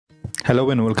Hello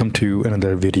and welcome to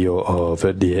another video of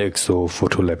the Dxo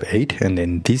Photolab 8, and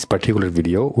in this particular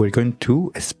video we're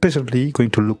especially going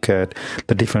to look at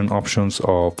the different options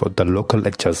of the local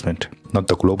adjustment, not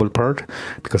the global part,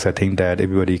 because I think that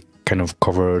everybody kind of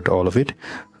covered all of it.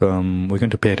 We're going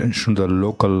to pay attention to the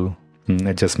local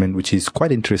adjustment, which is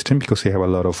quite interesting because we have a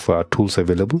lot of tools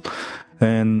available.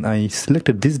 And I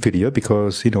selected this video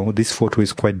because this photo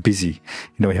is quite busy.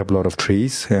 We have a lot of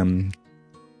trees,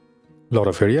 lot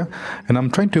of area, and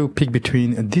I'm trying to pick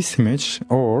between this image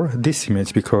or this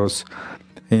image because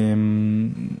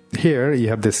here you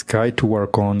have the sky to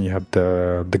work on, you have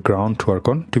the ground to work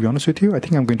on. To be honest with you, I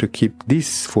think I'm going to keep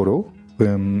this photo,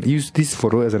 use this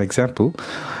photo as an example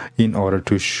in order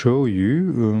to show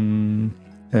you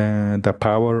the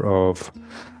power of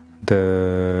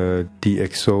the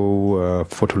Dxo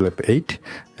Photolab 8,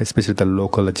 especially the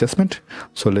local adjustment.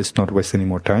 So let's not waste any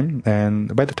more time,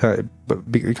 and by the time,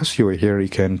 because you are here, you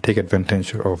can take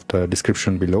advantage of the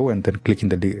description below and then click in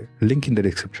the link in the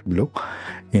description below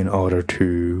in order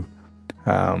to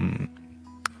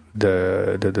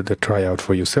the tryout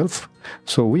for yourself.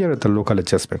 So we are at the local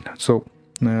adjustment. So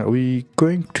we're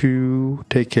going to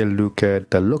take a look at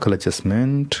the local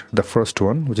adjustment, the first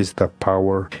one, which is the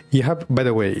power. You have, by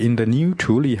the way, in the new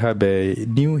tool, you have a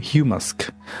new hue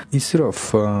mask. Instead of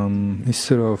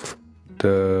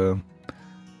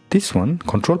this one,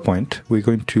 control point, we're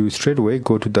going to straight away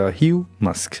go to the hue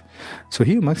mask. So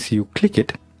hue mask, you click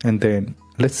it, and then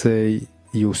let's say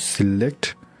you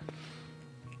select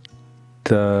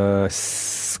the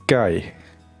sky.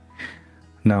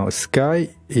 Now sky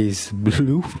is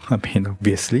blue,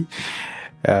 obviously,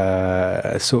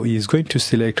 so he's going to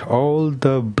select all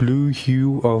the blue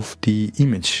hue of the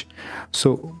image.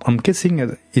 So I'm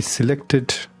guessing it's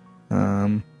selected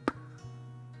the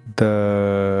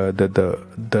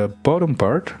bottom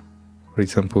part. For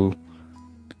example,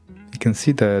 you can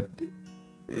see that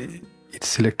it's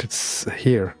selected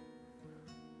here,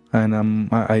 and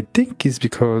I think it's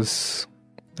because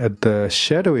at the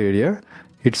shadow area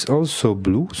it's also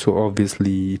blue, so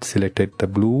obviously it selected the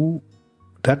blue,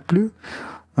 that blue.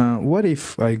 What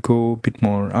if I go a bit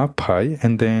more up high,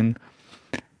 and then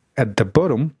at the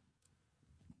bottom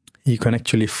you can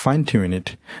actually fine tune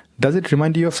it? Does it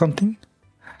remind you of something?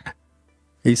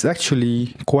 It's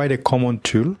actually quite a common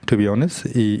tool, to be honest,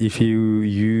 if you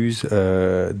use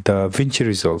the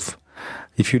VResolve.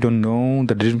 If you don't know,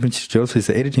 the VResolve is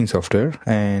the editing software,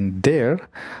 and there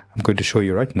I'm going to show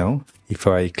you right now. If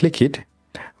I click it,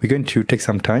 we're going to take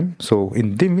some time. So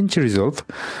in VResolve,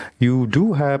 you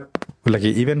do have, like,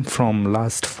 even from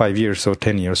last 5 years or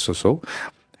 10 years or so,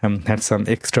 had some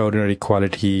extraordinary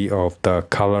quality of the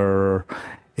color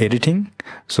editing.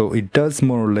 So it does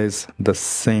more or less the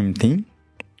same thing,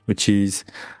 which is,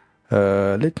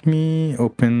 let me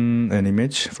open an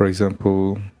image, for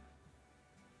example,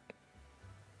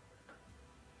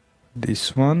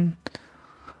 this one.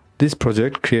 This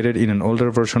project created in an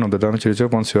older version of the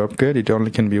VResolve. Once you upgrade, it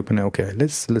only can be opened. Okay,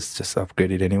 let's just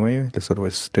upgrade it anyway. Let's not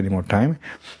waste any more time.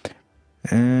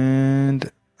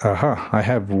 And I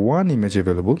have one image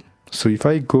available. So if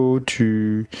I go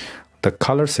to the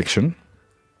color section,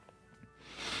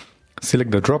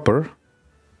 select the dropper,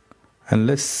 and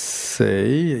let's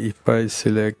say if I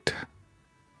select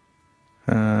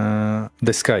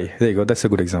the sky, there you go. That's a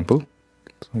good example.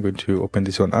 So I'm going to open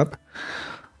this one up.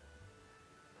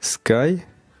 Sky,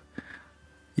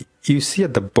 you see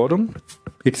at the bottom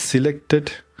it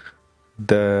selected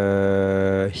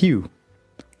the hue,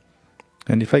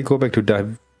 and if I go back to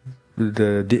the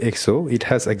Dxo, it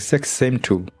has exact same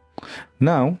tool.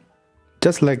 Now,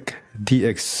 just like the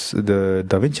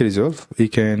VResolve, you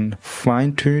can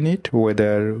fine tune it,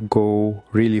 whether go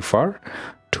really far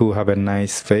to have a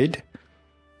nice fade,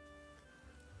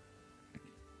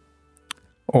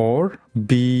 or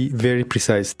be very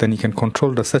precise. Then you can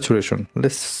control the saturation.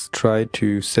 Let's try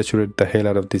to saturate the hell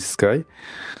out of this sky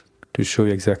to show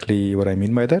you exactly what I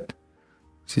mean by that.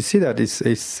 So you see that it's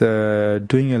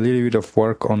doing a little bit of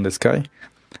work on the sky.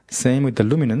 Same with the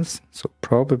luminance. So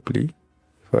probably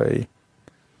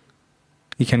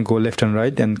you can go left and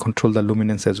right and control the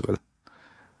luminance as well.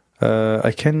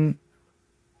 I can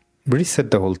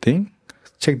reset the whole thing,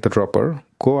 check the dropper,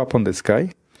 go up on the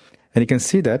sky, and you can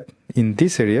see that in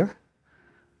this area,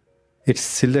 it's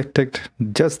selected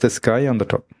just the sky on the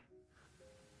top.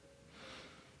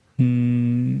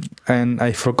 And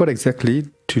I forgot exactly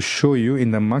to show you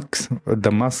in the mask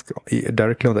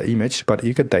directly on the image, but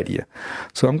you get the idea.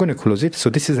 So I'm going to close it. So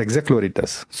this is exactly what it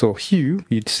does. So hue,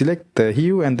 you select the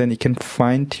hue, and then you can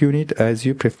fine tune it as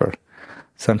you prefer.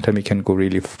 Sometimes it can go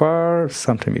really far,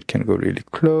 sometimes it can go really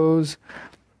close.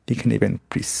 You can even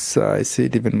precise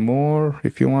it even more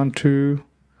if you want to.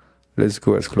 Let's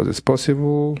go as close as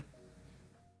possible.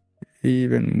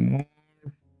 Even more.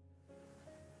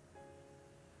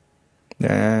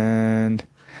 And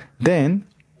then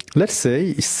let's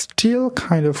say it's still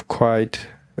kind of quite,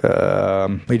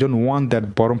 you don't want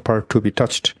that bottom part to be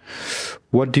touched.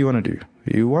 What do you want to do?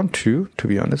 You want to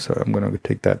be honest, so I'm going to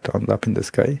take that on up in the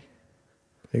sky.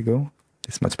 There you go.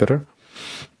 It's much better.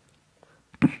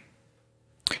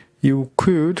 You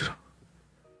could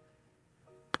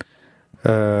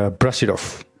brush it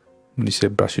off. When you say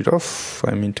brush it off,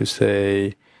 I mean to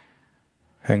say,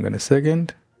 hang on a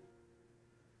second.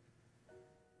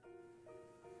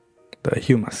 The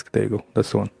hue mask, there you go, that's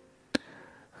the one.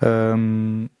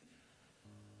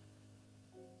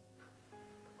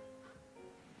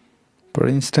 For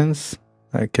instance,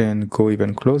 I can go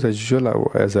even close as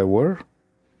usual as I were.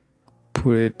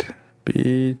 Put it a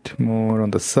bit more on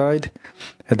the side,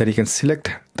 and then you can select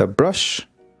the brush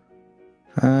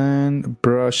and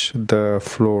brush the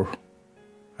floor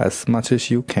as much as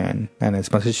you can and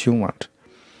as much as you want.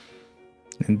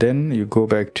 And then you go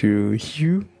back to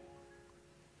hue.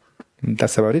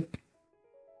 That's about it.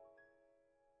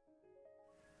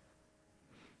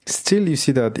 Still, you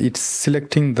see that it's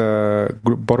selecting the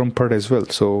bottom part as well.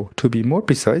 So to be more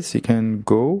precise, you can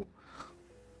go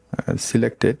and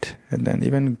select it, and then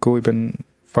even go even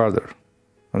farther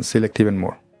and select even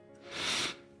more.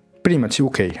 Pretty much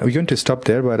okay. We're going to stop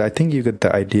there, but I think you get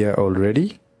the idea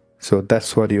already. So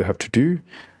that's what you have to do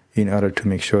in order to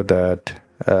make sure that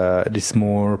it is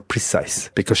more precise,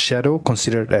 because shadow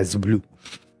considered as blue.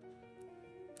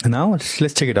 Now let's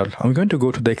check it out. I'm going to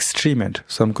go to the extreme end.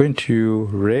 So I'm going to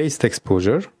raise the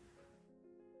exposure.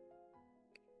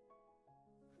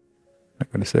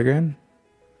 Wait a second.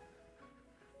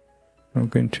 I'm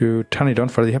going to turn it on.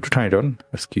 First, you have to turn it on.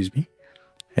 Excuse me.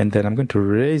 And then I'm going to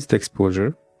raise the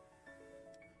exposure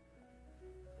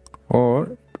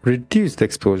or reduce the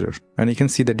exposure. And you can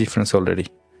see the difference already.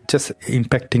 Just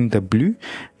impacting the blue,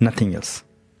 nothing else.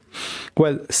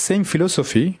 Well, same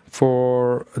philosophy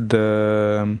for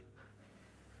the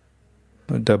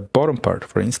bottom part.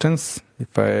 For instance,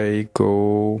 if I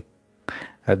go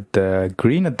at the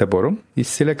green at the bottom, it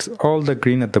selects all the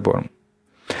green at the bottom.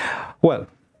 Well,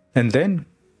 and then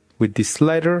with this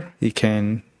slider, you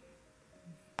can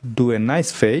do a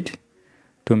nice fade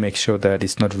to make sure that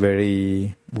it's not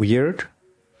very weird.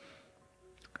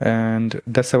 And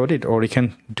that's about it. Or you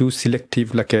can do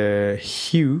selective like a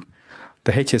hue.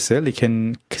 The HSL, you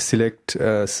can select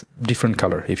a different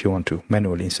color if you want to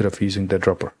manually instead of using the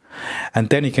dropper. And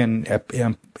then you can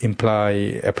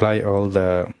apply all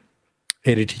the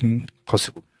editing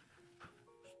possible.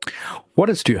 What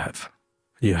else do you have?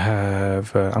 You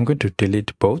have, I'm going to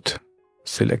delete both.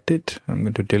 Select it. I'm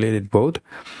going to delete it both.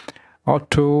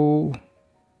 Auto.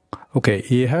 Okay,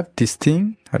 you have this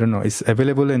thing. I don't know. It's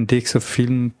available in Dxo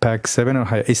Film Pack 7 or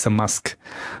higher. It's a mask.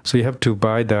 So you have to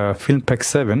buy the Film Pack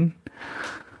 7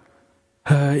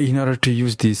 in order to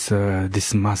use this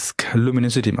mask,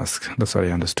 luminosity mask. That's what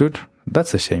I understood.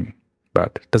 That's a shame,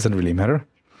 but it doesn't really matter.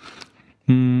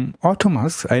 Auto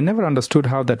masks, I never understood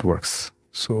how that works.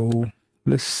 So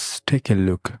let's take a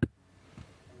look.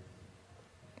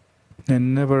 I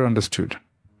never understood.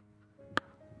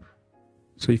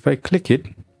 So if I click it,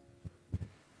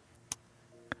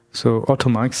 so auto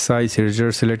mask, size,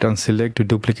 eraser, select, unselect to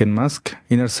duplicate mask.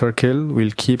 Inner circle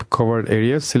will keep covered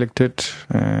areas selected,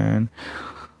 and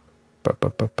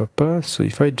so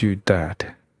if I do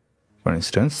that, for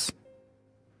instance,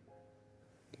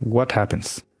 what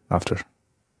happens after?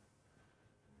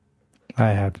 I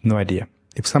have no idea.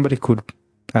 If somebody could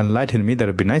enlighten me, that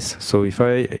would be nice. So if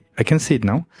I can see it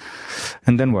now,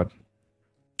 and then what?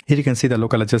 Here you can see the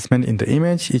local adjustment in the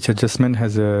image. Each adjustment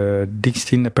has a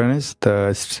distinct appearance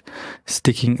that's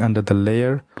sticking under the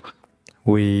layer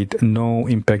with no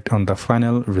impact on the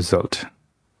final result.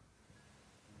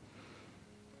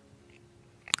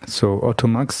 So auto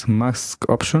mask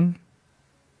option.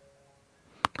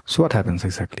 So what happens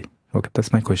exactly? Okay,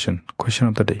 that's my question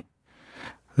of the day.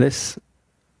 Let's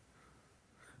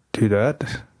do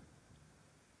that.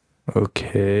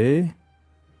 Okay.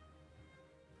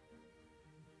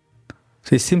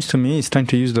 So it seems to me it's trying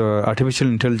to use the artificial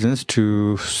intelligence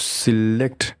to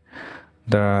select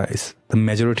the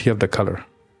majority of the color,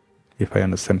 if I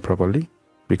understand properly.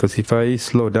 Because if I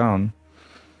slow down,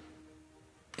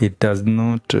 it does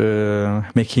not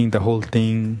making the whole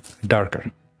thing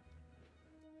darker.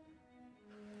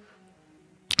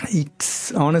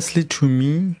 It's honestly, to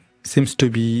me, seems to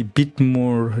be a bit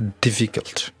more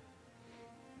difficult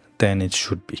than it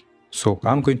should be. So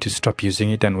I'm going to stop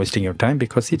using it and wasting your time,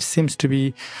 because it seems to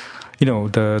be, you know,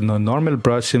 the normal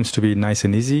brush seems to be nice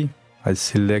and easy. I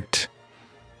select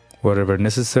whatever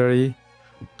necessary,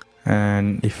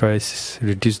 and if I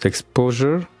reduce the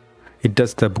exposure, it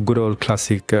does the good old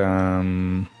classic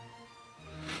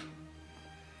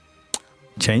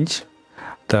change.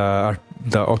 The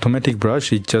automatic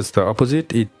brush is just the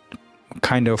opposite. It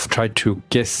kind of try to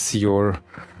guess your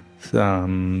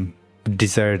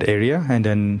desired area and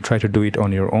then try to do it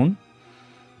on your own.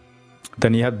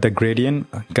 Then you have the gradient.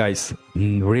 Guys,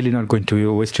 really not going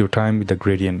to waste your time with the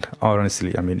gradient,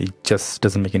 honestly. I mean, it just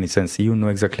doesn't make any sense. You know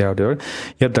exactly how they are.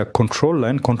 You have the control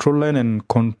line and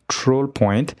control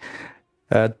point.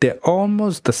 They're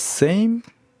almost the same.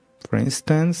 For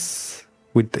instance,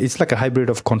 it's like a hybrid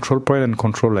of control point and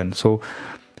control line. So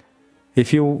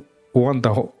if you want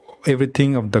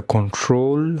everything of the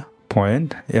control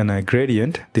point and a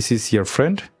gradient, this is your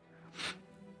friend,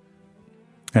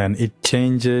 and it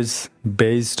changes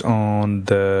based on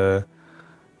the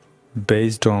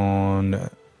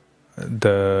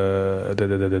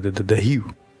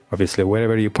hue. Obviously,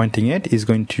 wherever you're pointing at is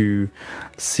going to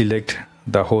select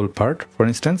the whole part. For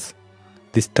instance,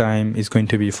 this time is going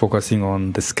to be focusing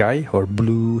on the sky or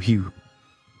blue hue,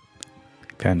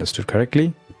 if I understood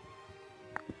correctly.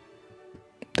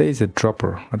 There is a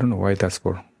dropper. I don't know why that's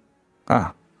for.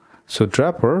 So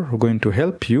dropper are going to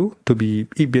help you to be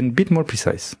even a bit more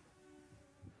precise.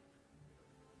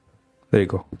 There you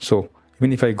go. So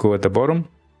even if I go at the bottom,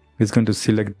 it's going to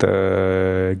select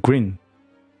the green.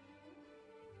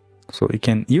 So you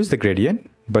can use the gradient,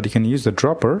 but you can use the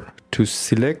dropper to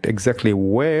select exactly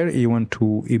where you want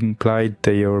to imply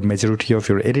your majority of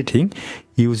your editing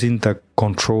using the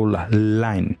control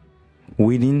line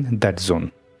within that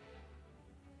zone.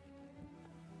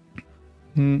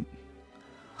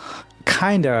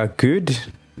 Kinda good,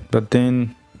 but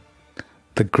then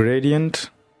the gradient,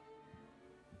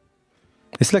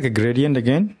 it's like a gradient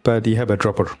again, but you have a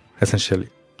dropper essentially.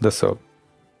 That's all.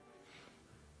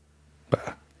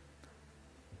 But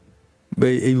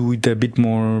with a bit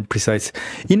more precise,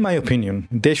 in my opinion,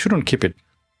 they shouldn't keep it.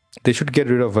 They should get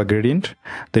rid of a gradient.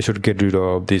 They should get rid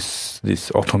of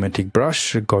this automatic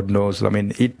brush. God knows, I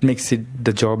mean, it makes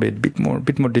the job a bit more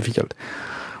difficult.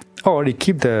 Or you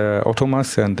keep the auto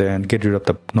mask and then get rid of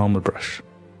the normal brush,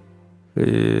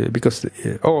 because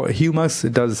hue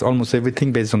mask does almost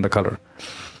everything based on the color.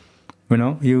 You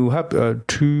know, you have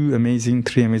three amazing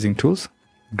tools: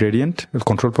 gradient,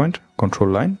 control point, control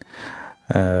line,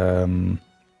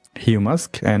 hue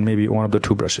mask, and maybe one of the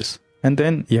two brushes. And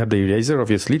then you have the eraser,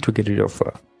 obviously, to get rid of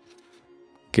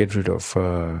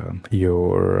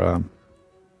your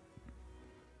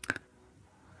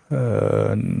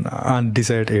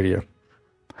undesired area.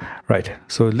 Right,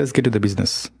 so let's get to the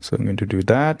business. So I'm going to do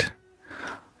that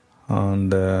on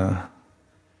the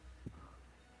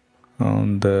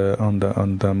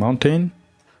mountain,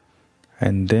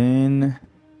 and then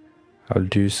I'll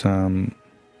do some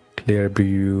clear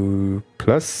view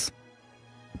plus,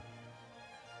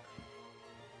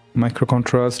 micro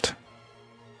contrast,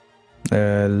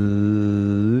 a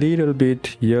little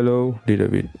bit yellow, little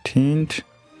bit tint,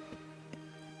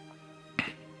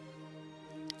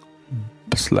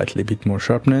 slightly bit more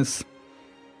sharpness,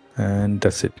 and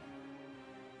that's it.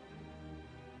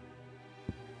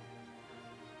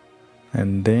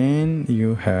 And then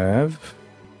we have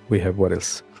what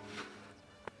else?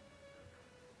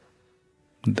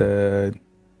 The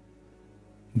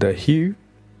hue,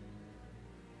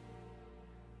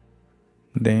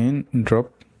 then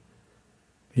drop.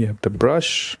 You have the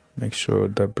brush, make sure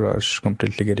the brush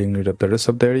completely getting rid of the rest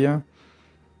of the area.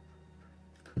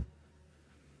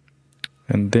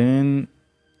 And then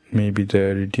maybe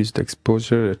reduce the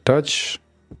exposure a touch,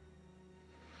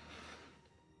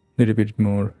 little bit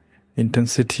more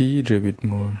intensity, a little bit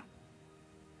more,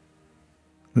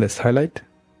 less highlight.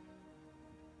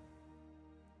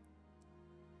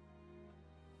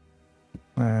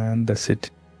 And that's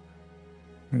it.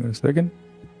 Hang on a second.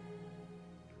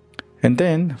 And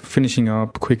then finishing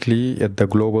up quickly at the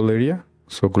global area.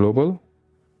 So global,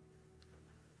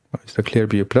 it's the clear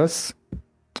view plus. A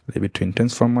little bit too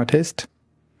intense for my taste.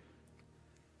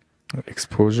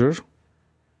 Exposure.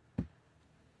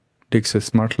 Dxo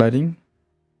smart lighting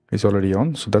is already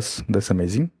on, so that's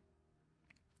amazing.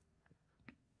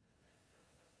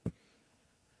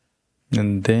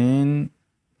 And then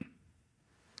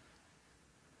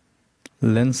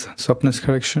lens softness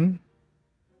correction,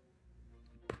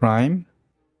 prime.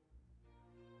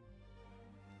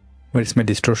 Where is my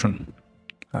distortion?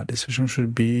 Distortion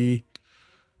should be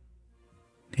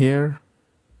here,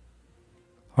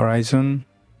 horizon,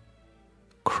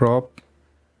 crop,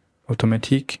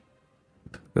 automatic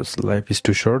because life is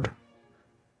too short.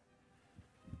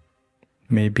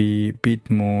 Maybe a bit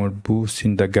more boost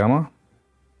in the gamma.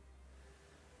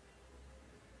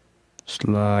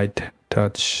 Slight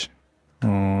touch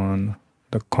on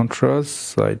the contrast,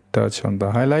 slight touch on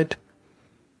the highlight.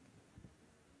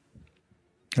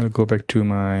 I'll go back to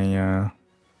my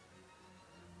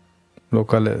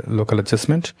local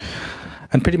adjustment,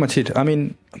 and pretty much it. I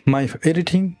mean, my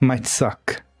editing might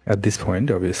suck at this point,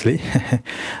 obviously,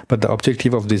 but the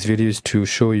objective of this video is to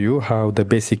show you how the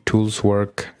basic tools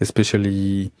work,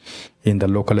 especially in the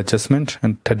local adjustment,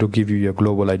 and try to give you a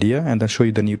global idea and then show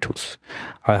you the new tools.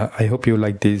 I hope you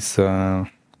like this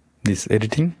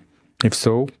editing. If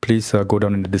so, please go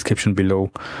down in the description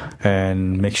below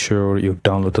and make sure you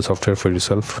download the software for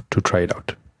yourself to try it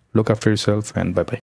out. Look after yourself, and bye bye.